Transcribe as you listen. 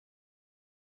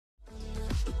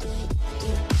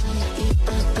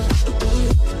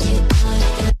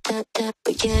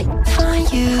can't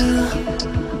find you.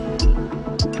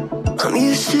 I'm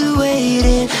used to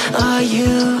waiting. Are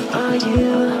you?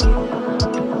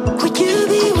 Would you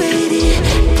be waiting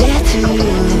there too?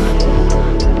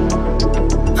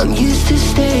 I'm used to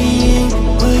staying.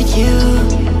 Would you?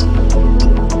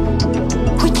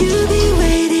 Would you be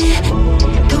waiting?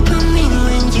 Dopamine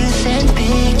when you send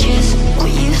pictures.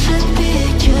 When you send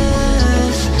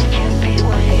pictures. Can't be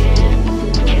waiting.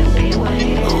 Can't be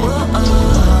waiting.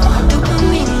 Oh,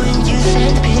 dopamine when you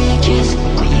send pictures.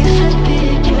 When you send pictures.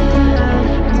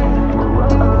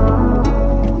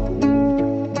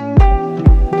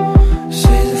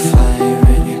 See the fire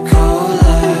in your cold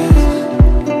eyes,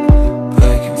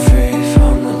 breaking free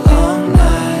from the long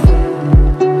night.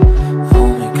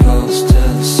 Hold me close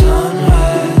till the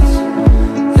sunrise.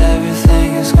 Everything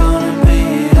is gonna be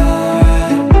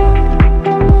alright.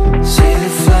 See the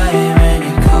flame in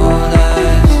your cold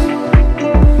eyes,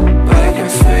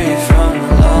 breaking free from the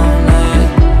long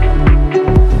night.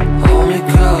 Hold me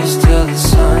close till the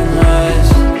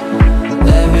sunrise.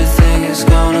 Everything is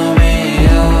gonna be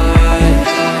alright.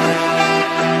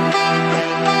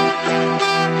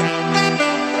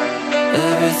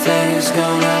 Everything is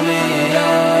gonna be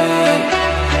alright.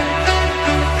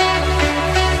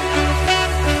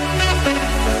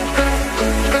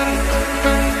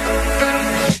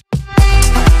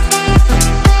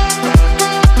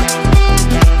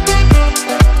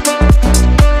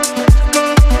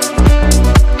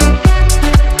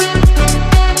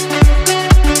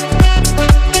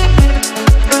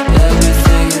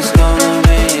 Everything is gonna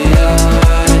be alright.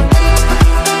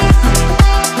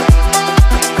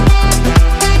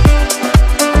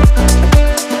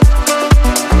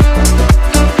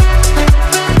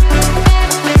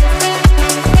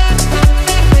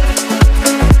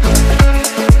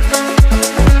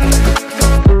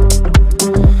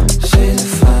 See the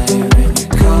fire in your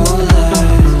cold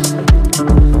eyes,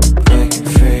 breaking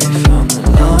free from the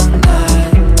long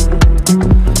night.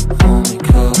 Hold me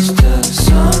close till the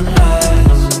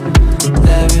sunrise.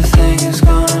 Everything is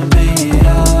gonna be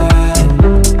alright.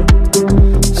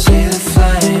 See the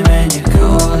flame in your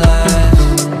cold eyes,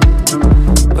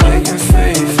 breaking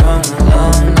free from the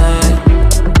long night.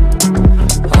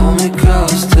 Hold me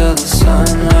close till the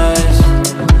sunrise.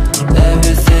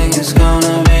 Everything is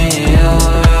gonna be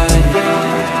alright.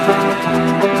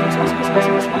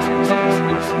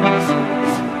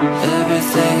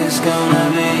 Everything is gonna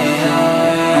be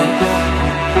alright.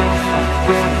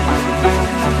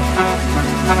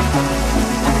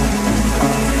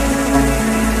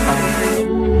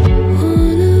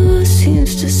 One of us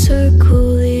seems to circle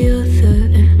the other.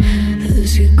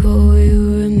 As you go, you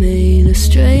remain a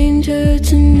stranger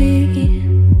to me,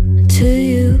 to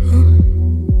you.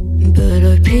 But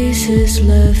our pieces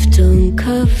left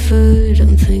uncovered.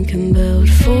 I'm thinking about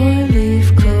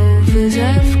four-leaf clovers.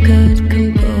 I've got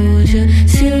composure,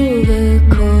 silver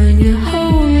coin. You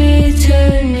hold me,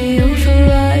 turn me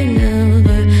over. I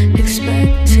never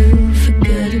expect to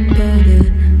forget about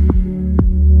it.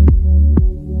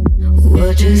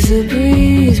 Watch as the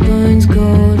breeze burns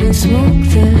golden smoke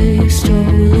that you've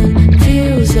stolen.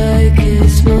 Feels like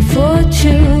it's my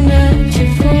fortune that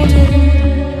you're folding.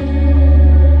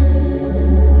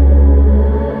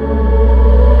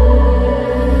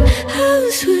 I'm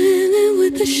swimming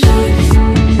with the sharks.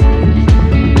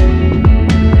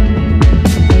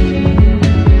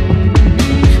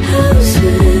 I'm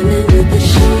swimming with the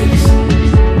sharks.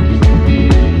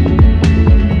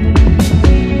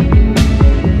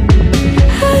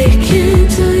 I can't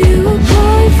tell you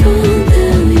apart from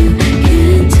them. You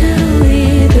can't tell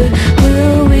either.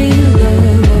 Will we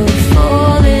love or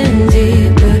fall in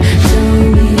deeper? Tell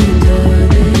me,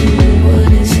 darling,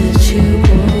 what is it you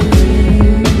want?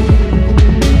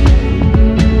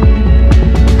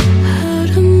 How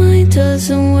the mind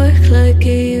doesn't work like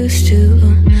it used to.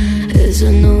 As I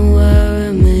know I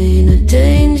remain a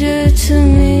danger to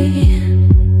me,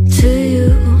 to you.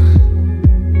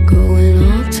 Going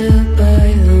altered by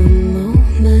the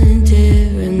moment, dear.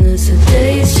 And there's a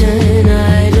days turn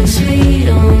idle, sweet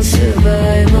on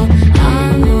survival.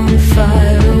 I'm on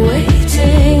fire,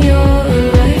 waiting your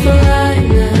arrival. I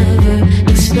never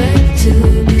expect to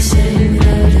be saved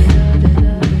without it.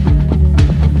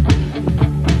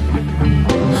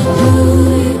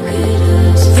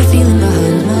 The feeling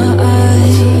behind my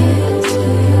eyes.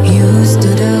 You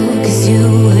stood out 'cause you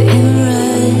were in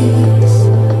rags.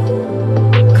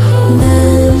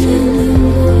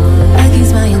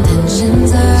 Against my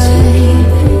intentions, I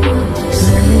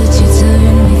let you turn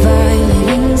me violent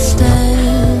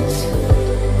instead.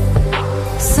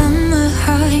 Summer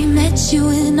high, met you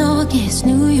in all August,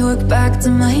 New York, back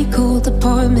to my cold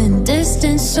apartment.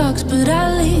 Distance sucks, but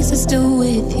at least I'm still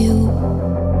with you.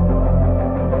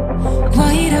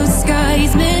 Whiteout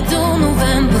skies, middle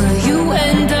November. You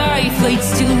and I,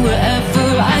 flights to wherever.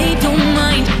 I don't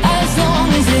mind, as long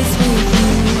as it's with you.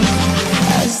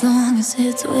 As long as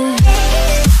it's with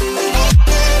you.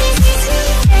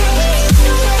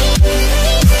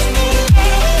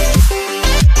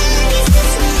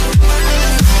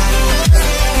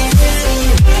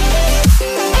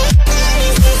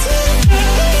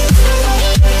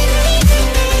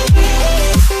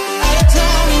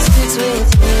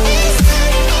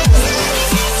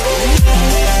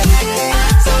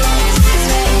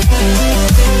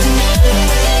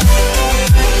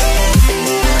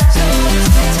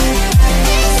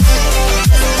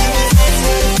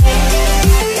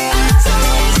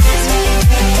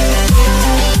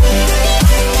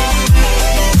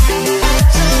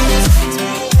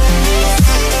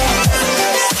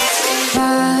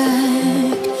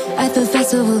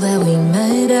 That we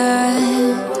met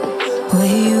at,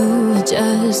 where you were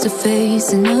just a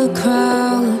face in a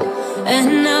crowd.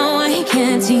 And now I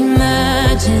can't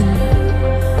imagine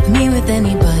me with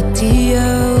anybody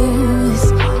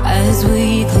else. As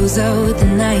we close out the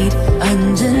night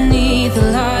underneath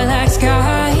the lilac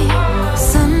sky.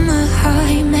 Summer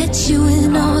high, met you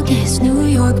in August, New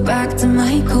York, back to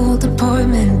my cold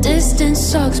apartment. Distance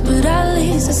sucks, but at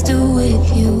least I'm still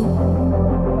with you.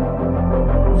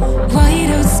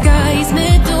 Whiteout skies,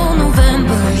 middle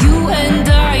November. You and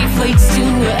I, flights to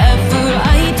wherever.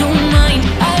 I don't mind,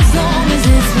 as long as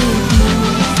it's with you.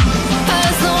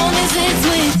 As long as it's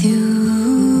with you.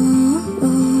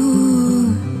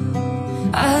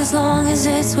 As long as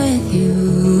it's with you.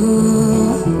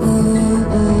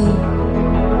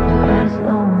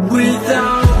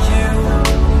 Without you,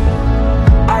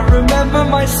 I remember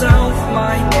myself,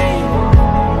 my name.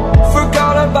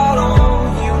 Forgot about all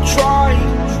you tried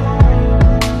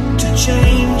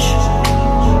change.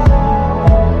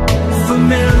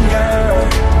 Familiar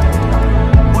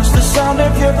was the sound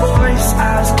of your voice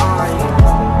as I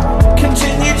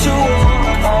continue to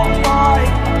walk on by.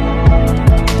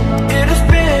 It has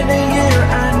been a year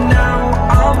and now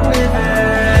I'm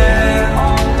living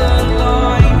on the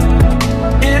line.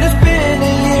 It has been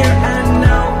a year and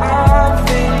now I'm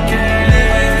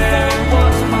thinking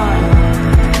what's mine,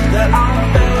 that I'm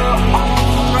better off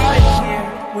right here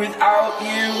without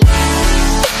you.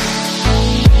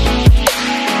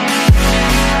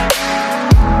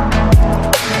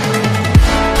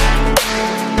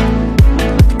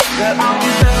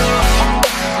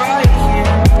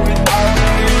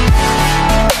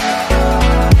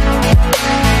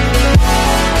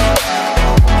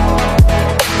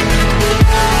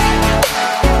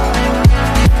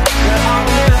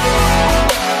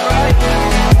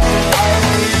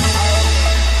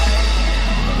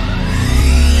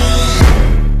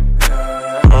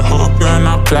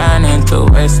 Planning to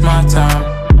waste my time.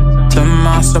 To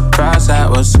my surprise, that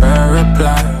was her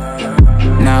reply.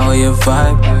 Now we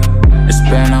vibe. It's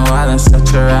been a while and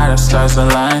such a ride, the stars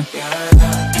align.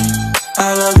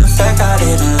 I love the fact I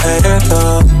didn't let her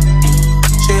go.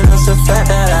 She loves the fact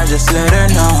that I just let her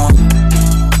know.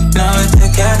 Now we're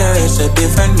together, it's a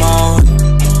different mode.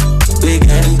 We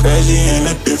getting crazy in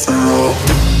a different role.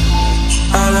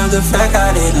 I love the fact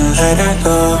I didn't let her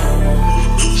go.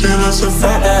 She loves the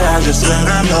fact that I just let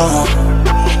her know.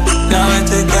 Now we're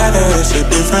together, it's a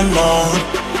different mode.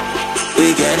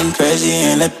 We getting crazy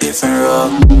in a different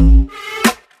role.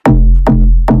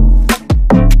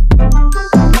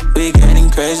 We getting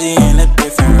crazy in a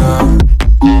different role.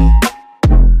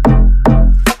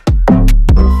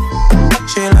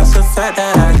 She loves the fact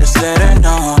that I just let her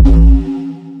know.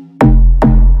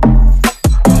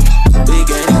 We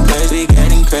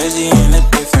getting crazy in a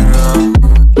different role.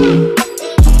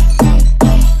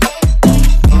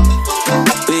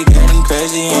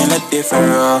 In a different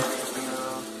role.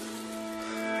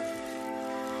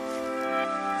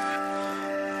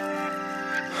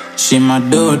 She my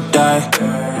do or die,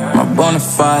 my bona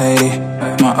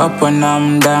fide. My up when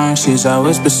I'm down, she's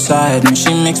always beside me.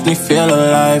 She makes me feel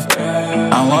alive,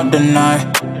 I won't deny.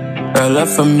 Her love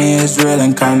for me is real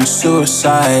and kinda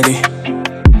suicide-y.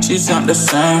 She's not the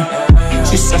same,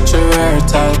 she's such a rare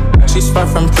type. She's far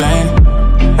from plain,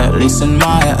 at least in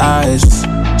my eyes.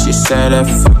 She said if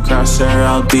I cross her,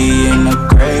 I'll be in the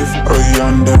grave or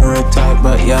under a type,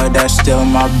 but yeah, that's still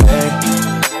my babe.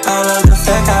 I love the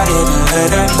fact I didn't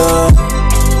let her go.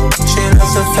 She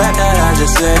loves the fact that I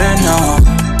just let her know.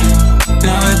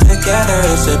 Now we're together,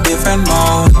 it's a different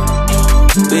mode.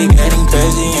 We getting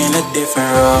crazy in a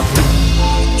different role.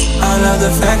 I love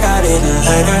the fact I didn't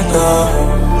let her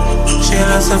go. She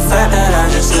loves the fact that I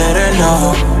just let her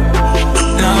know.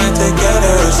 Now we're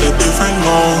together, it's a different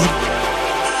mood.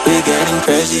 We're getting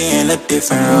crazy in a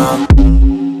different room.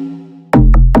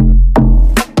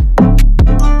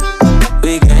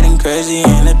 We're getting crazy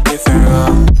in a different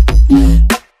room.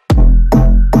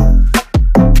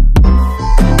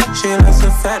 She loves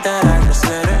the fact that I just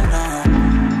let her know.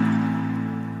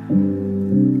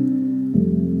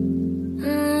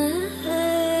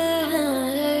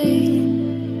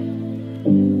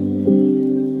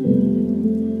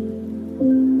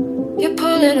 You're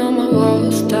pulling on my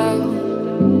walls down.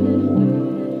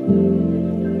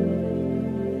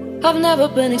 I've never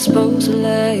been exposed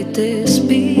like this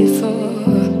before.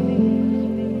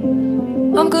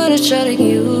 I'm good at shutting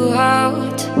you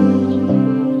out.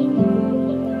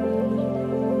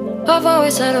 I've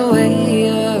always had a way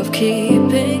of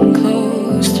keeping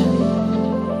closed.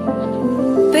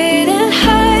 Beating,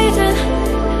 hiding,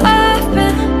 I've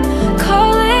been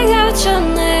calling out your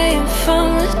name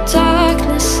from the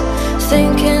darkness,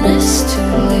 thinking it's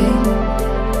too late.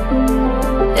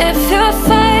 If you're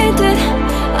finding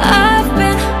I've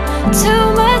been too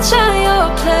much on your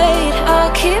plate,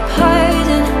 I'll keep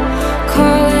hiding,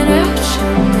 calling out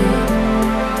your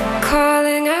name,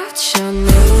 calling out your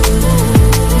name.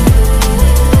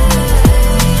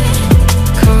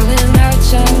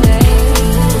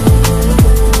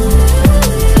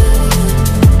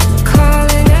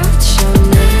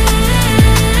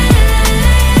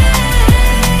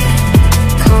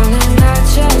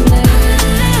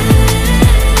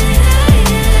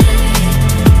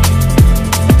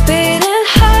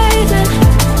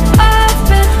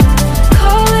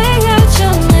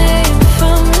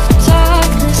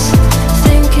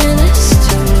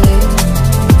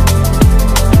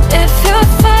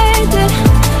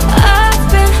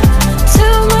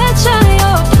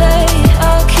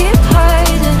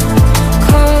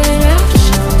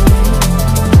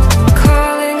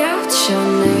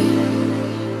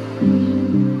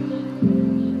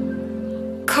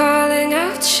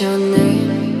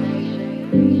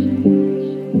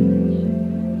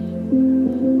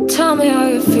 Tell me how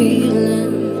you're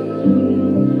feeling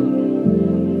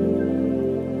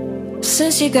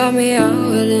since you got me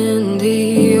out in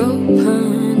the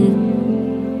open.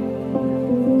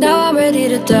 Now I'm ready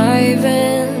to dive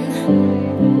in.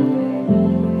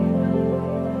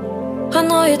 I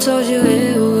know you told you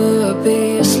it would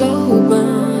be a slow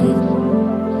burn.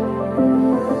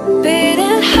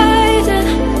 Beating, hiding,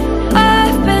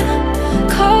 I've been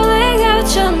calling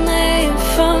out your name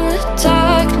from the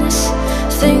darkness,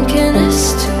 thinking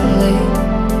it's too late.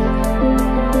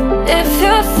 If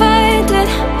you're finding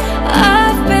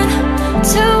I've been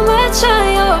too much on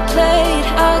your plate,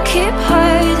 I'll keep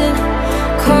hiding,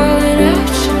 calling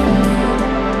out your name.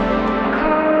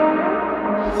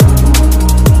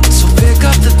 So pick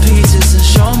up the pieces and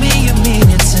show me you mean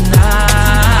it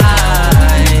tonight.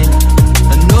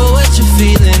 I know what you're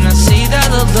feeling, I see that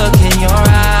look in your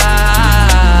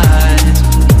eyes.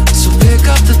 So pick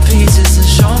up the pieces and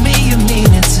show me you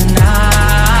mean it tonight.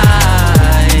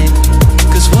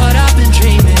 Cause what I've been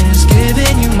dreaming is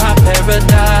giving you my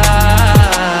paradise.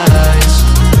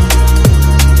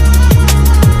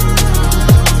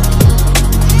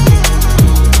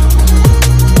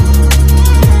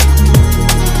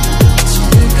 So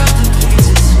pick up the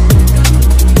pieces.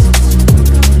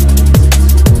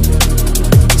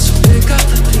 So pick up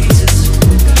the pieces.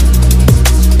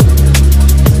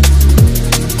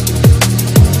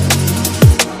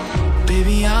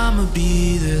 Baby, I'ma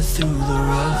be there through the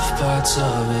rough parts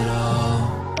of it all.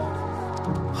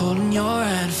 Holding your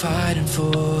hand, fighting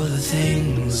for the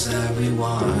things that we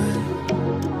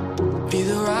want. Be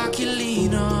the rock you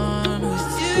lean on.